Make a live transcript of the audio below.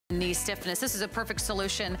knee stiffness. This is a perfect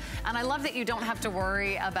solution, and I love that you don't have to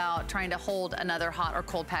worry about trying to hold another hot or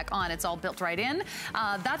cold pack on. It's all built right in.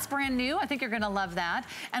 That's brand new. I think you're gonna love that.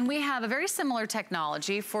 And we have a very similar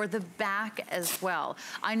technology for the back as well.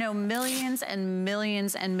 I know millions and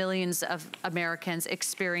millions and millions of Americans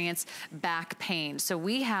experience back pain. So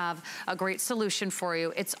we have a great solution for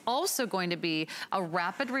you. It's also going to be a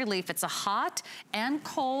rapid relief. It's a hot and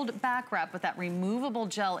cold back wrap with that removable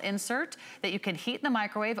gel insert that you can heat in the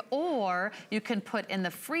microwave, or you can put in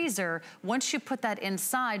the freezer. Once you put that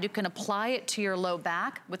inside, you can apply it to your low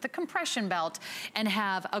back with the compression belt and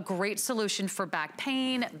have a great solution for back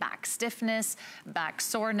pain, back stiffness, back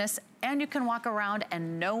soreness, and you can walk around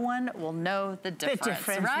and no one will know the difference,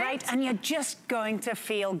 right? And you're just going to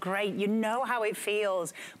feel great. You know how it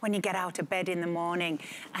feels when you get out of bed in the morning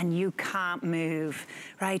and you can't move,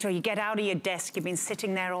 right? Or you get out of your desk, you've been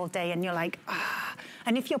sitting there all day and you're like, ah.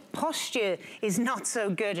 And if your posture is not so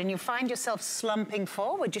good and you find yourself slumping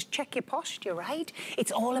forward, just check your posture, right?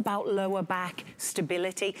 It's all about lower back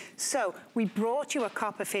stability. So we brought you a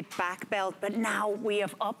copper fit back belt, but now we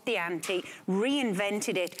have upped the ante,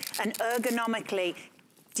 reinvented it, and ergonomically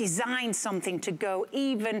designed something to go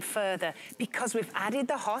even further, because we've added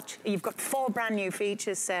the hot. You've got 4 brand new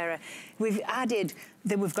features, Sarah. We've added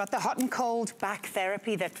we've got the hot and cold back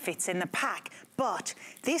therapy that fits in the pack, but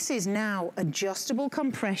this is now adjustable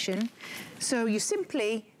compression. So you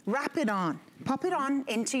simply wrap it on, pop it on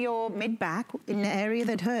into your mid-back in the area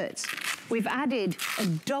that hurts. We've added a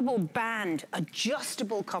double band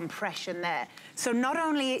adjustable compression there. So not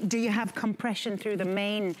only do you have compression through the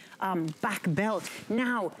main back belt,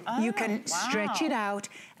 now you can stretch it out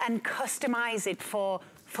and customize it for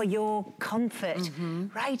your comfort,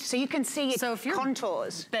 right? So you can see it, if you're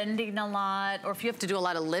contours. Bending a lot, or if you have to do a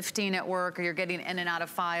lot of lifting at work, or you're getting in and out of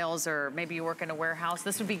files, or maybe you work in a warehouse,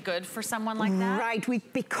 this would be good for someone like that? Right,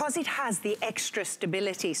 because it has the extra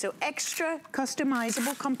stability. So extra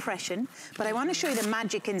customizable compression, but I want to show you the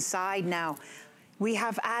magic inside now. We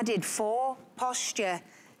have added 4 posture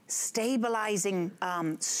stabilizing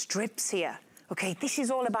strips here. Okay, this is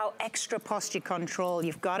all about extra posture control.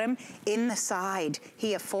 You've got them in the side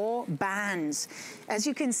here, 4 bands. As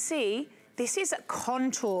you can see, this is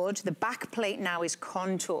contoured. The back plate now is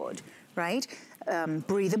contoured, right?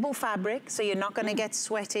 Breathable fabric, so you're not gonna get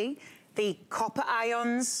sweaty. The copper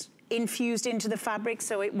ions infused into the fabric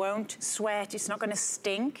so it won't sweat, it's not gonna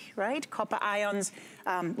stink, right? Copper ions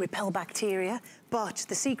repel bacteria, but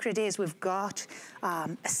the secret is we've got a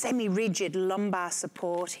semi-rigid lumbar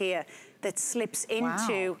support here that slips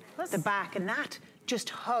into the back, and that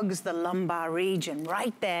just hugs the lumbar region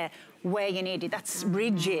right there where you need it. That's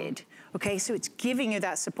rigid, okay? So it's giving you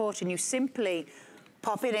that support, and you simply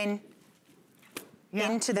pop it in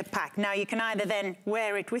into the pack. Now you can either then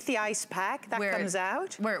wear it with the ice pack, that comes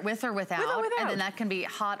out. Wear it with or without, and then that can be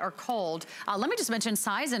hot or cold. Let me just mention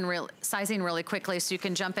sizing really quickly so you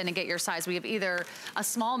can jump in and get your size. We have either a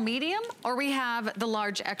small medium or we have the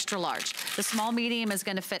large extra large. The small medium is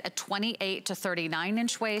gonna fit a 28 to 39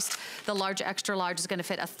 inch waist. The large extra large is gonna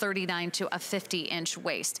fit a 39 to a 50 inch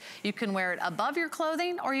waist. You can wear it above your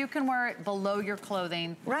clothing or you can wear it below your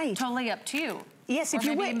clothing. Right. Totally up to you. Yes, if or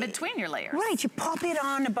you maybe in between your layers. Right, you pop it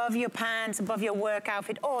on above your pants, above your work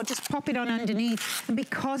outfit, or just pop it on underneath. And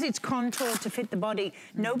because it's contoured to fit the body,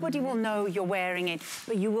 nobody will know you're wearing it,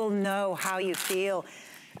 but you will know how you feel.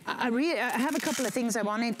 I have a couple of things I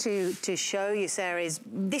wanted to show you, Sarah.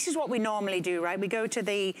 This is what we normally do, right? We go to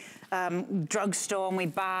the drugstore and we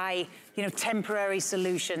buy, you know, temporary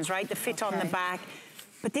solutions, right? The fit on the back.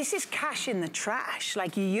 But this is cash in the trash.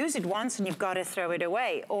 Like, you use it once and you've got to throw it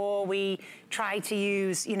away. Or we try to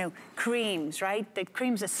use, you know, creams, right? The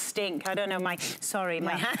creams that stink. I don't know, my hand.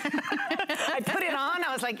 I put it on,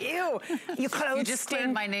 I was like, ew, your clothes stink. You just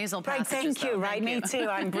cleared my nasal passages. Right, thank you, right? Me too,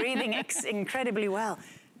 I'm breathing incredibly well.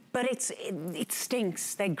 But it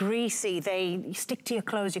stinks, they're greasy, they stick to your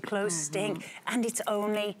clothes stink, and it's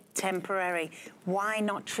only temporary. Why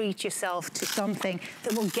not treat yourself to something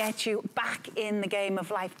that will get you back in the game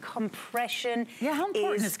of life? Compression. Yeah, how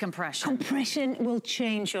important is compression? Compression will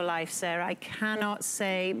change your life, Sarah. I cannot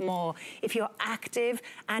say more. If you're active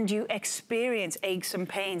and you experience aches and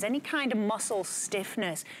pains, any kind of muscle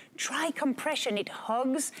stiffness, try compression. It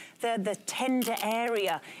hugs the tender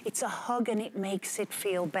area. It's a hug and it makes it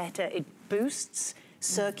feel better. It boosts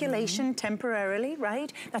circulation temporarily,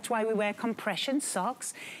 right? That's why we wear compression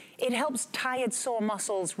socks. It helps tired, sore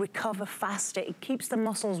muscles recover faster. It keeps the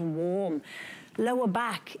muscles warm. Lower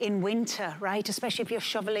back in winter, right? Especially if you're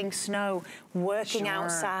shoveling snow, working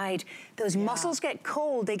outside. Those muscles get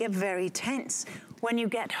cold, they get very tense. When you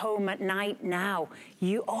get home at night now,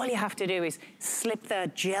 all you have to do is slip the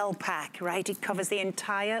gel pack, right? It covers the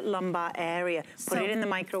entire lumbar area. Put it in the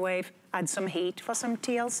microwave, add some heat for some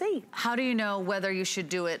TLC. How do you know whether you should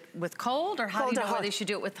do it with cold, or how do you know whether you should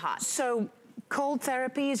do it with hot? So cold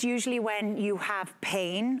therapy is usually when you have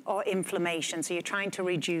pain or inflammation. So you're trying to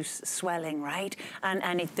reduce swelling, right?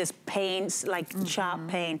 And if there's pains, like sharp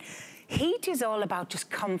pain. Heat is all about just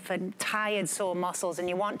comfort, tired, sore muscles, and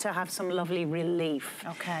you want to have some lovely relief.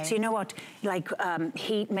 Okay. So you know what? Like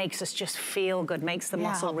heat makes us just feel good, makes the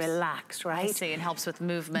muscle relax, right? I see, it helps with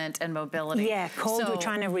movement and mobility. Yeah, cold, we're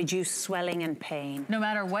trying to reduce swelling and pain. No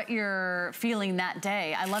matter what you're feeling that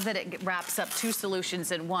day, I love that it wraps up 2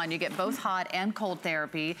 solutions in one. You get both hot and cold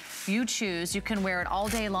therapy. You choose, you can wear it all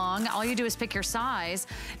day long. All you do is pick your size,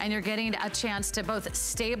 and you're getting a chance to both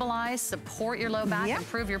stabilize, support your low back,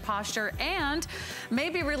 improve your posture, and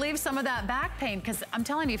maybe relieve some of that back pain, because I'm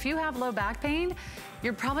telling you, if you have low back pain,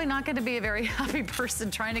 you're probably not going to be a very happy person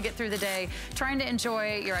trying to get through the day, trying to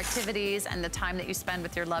enjoy your activities and the time that you spend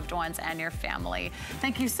with your loved ones and your family.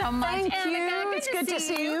 Thank you so much. Thank you. It's good to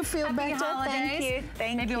see you. Feel better. Holidays. Thank you.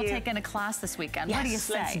 Thank you. Maybe we'll take in a class this weekend. Yes, what do you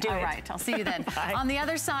say? let's do it. All right, I'll see you then. On the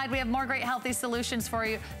other side, we have more great healthy solutions for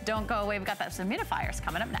you. Don't go away. We've got that humidifiers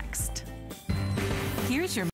coming up next. Here's your